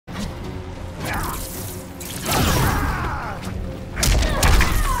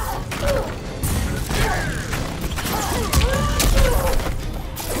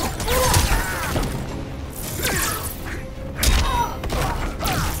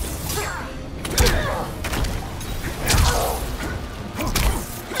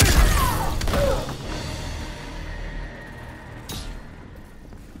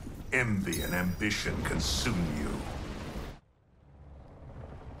ambition consume you.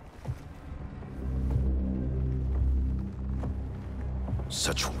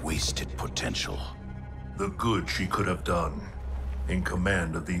 Such wasted potential. The good she could have done, in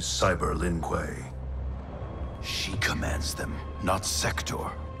command of these cyber Linque. She commands them, not Sector.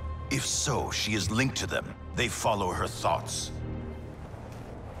 If so, she is linked to them. They follow her thoughts.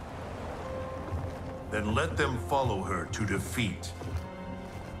 Then let them follow her to defeat.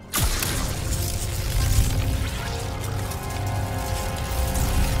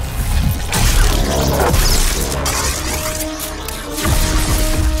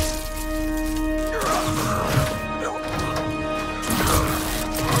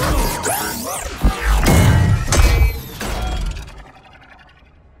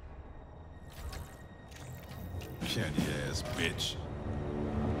 Candy ass bitch.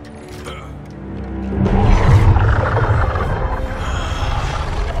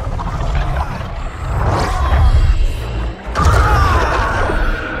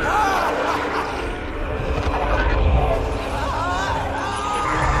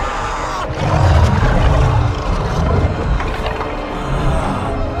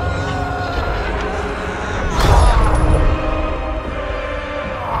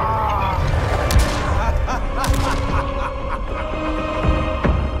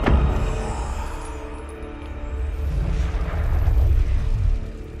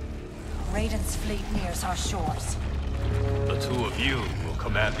 Raiden's fleet nears our shores. The two of you will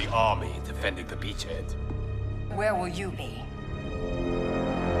command the army defending the beachhead. Where will you be?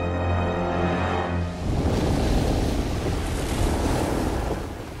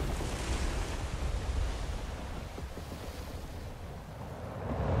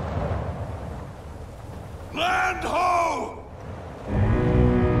 Land ho!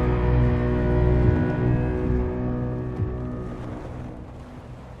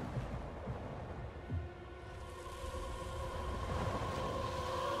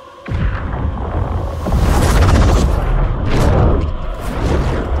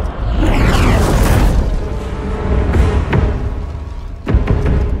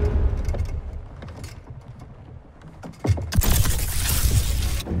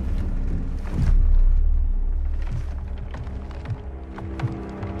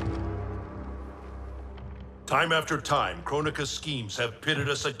 Time after time, Kronika's schemes have pitted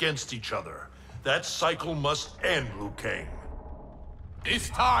us against each other. That cycle must end, Liu Kang. This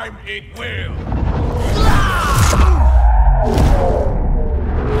time it will!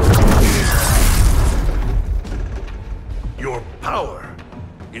 Your power.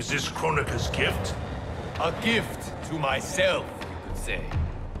 Is this Kronika's gift? A gift to myself, you could say.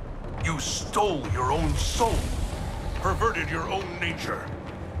 You stole your own soul. Perverted your own nature.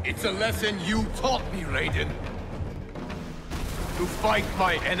 It's a lesson you taught me, Raiden. To fight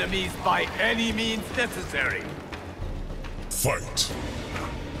my enemies by any means necessary. Fight!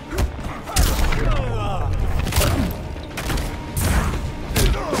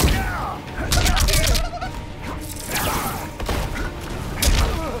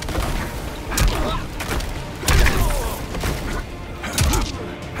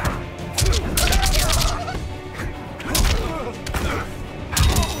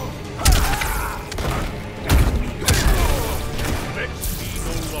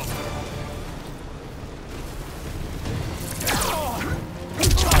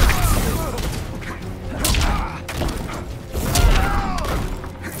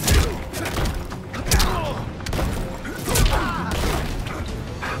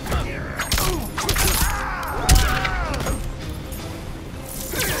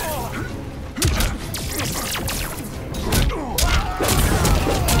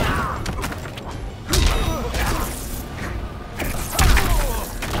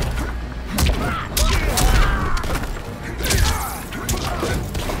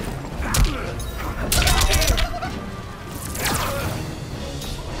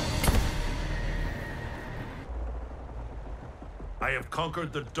 I have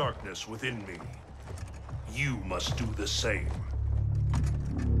conquered the darkness within me. You must do the same.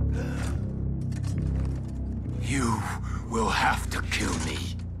 You will have to kill me.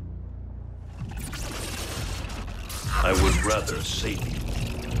 I would rather save you.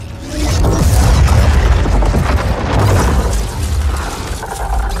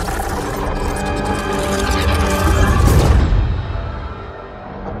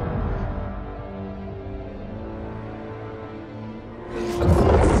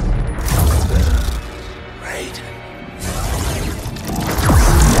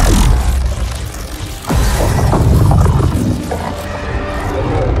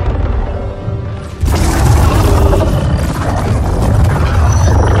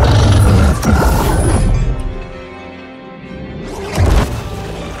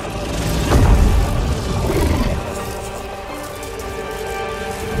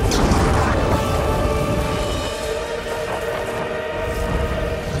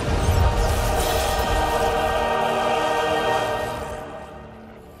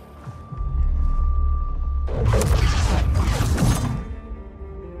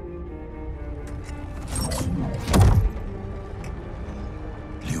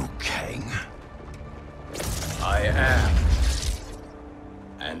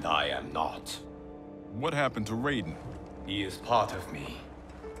 and I am not. What happened to Raiden? He is part of me,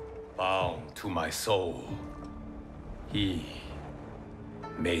 bound to my soul. He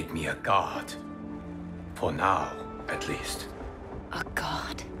made me a god. For now, at least. A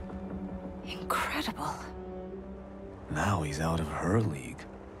god? Incredible. Now he's out of her league.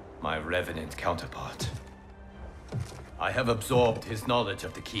 My revenant counterpart. I have absorbed his knowledge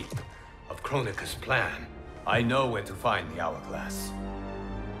of the Keep, of Kronika's plan. I know where to find the Hourglass.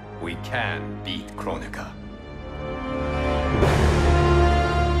 We can beat Kronika.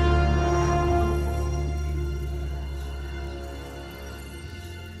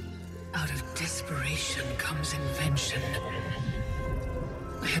 Out of desperation comes invention.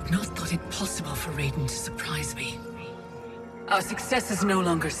 I had not thought it possible for Raiden to surprise me. Our success is no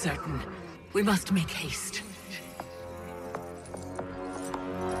longer certain. We must make haste.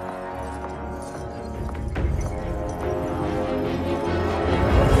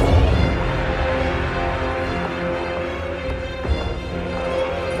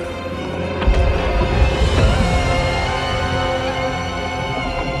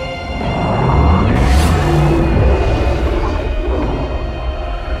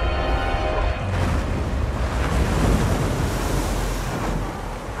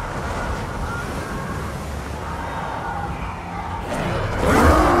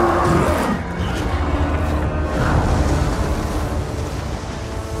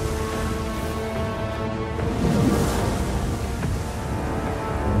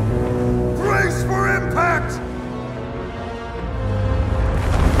 Brace for impact!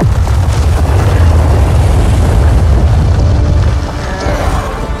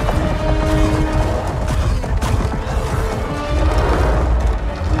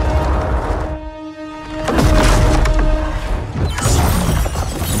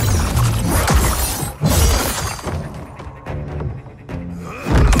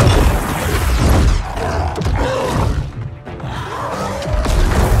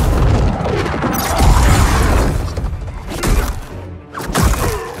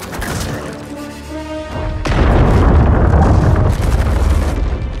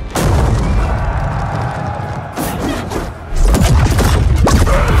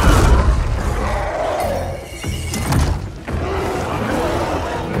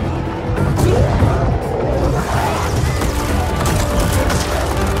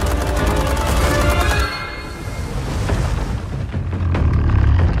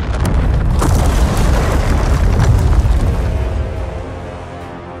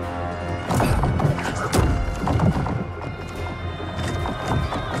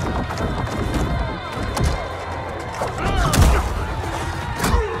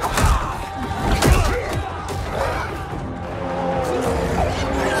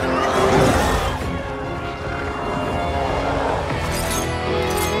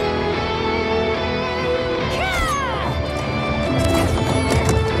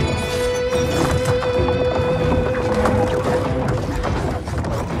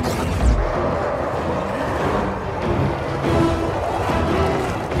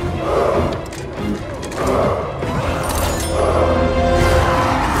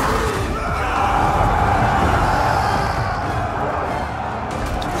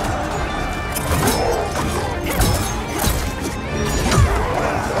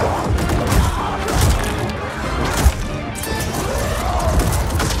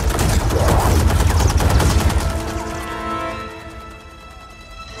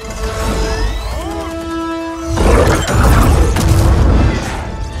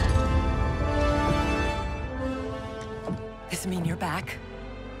 This mean you're back?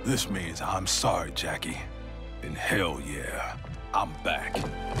 This means I'm sorry, Jackie. And hell yeah, I'm back.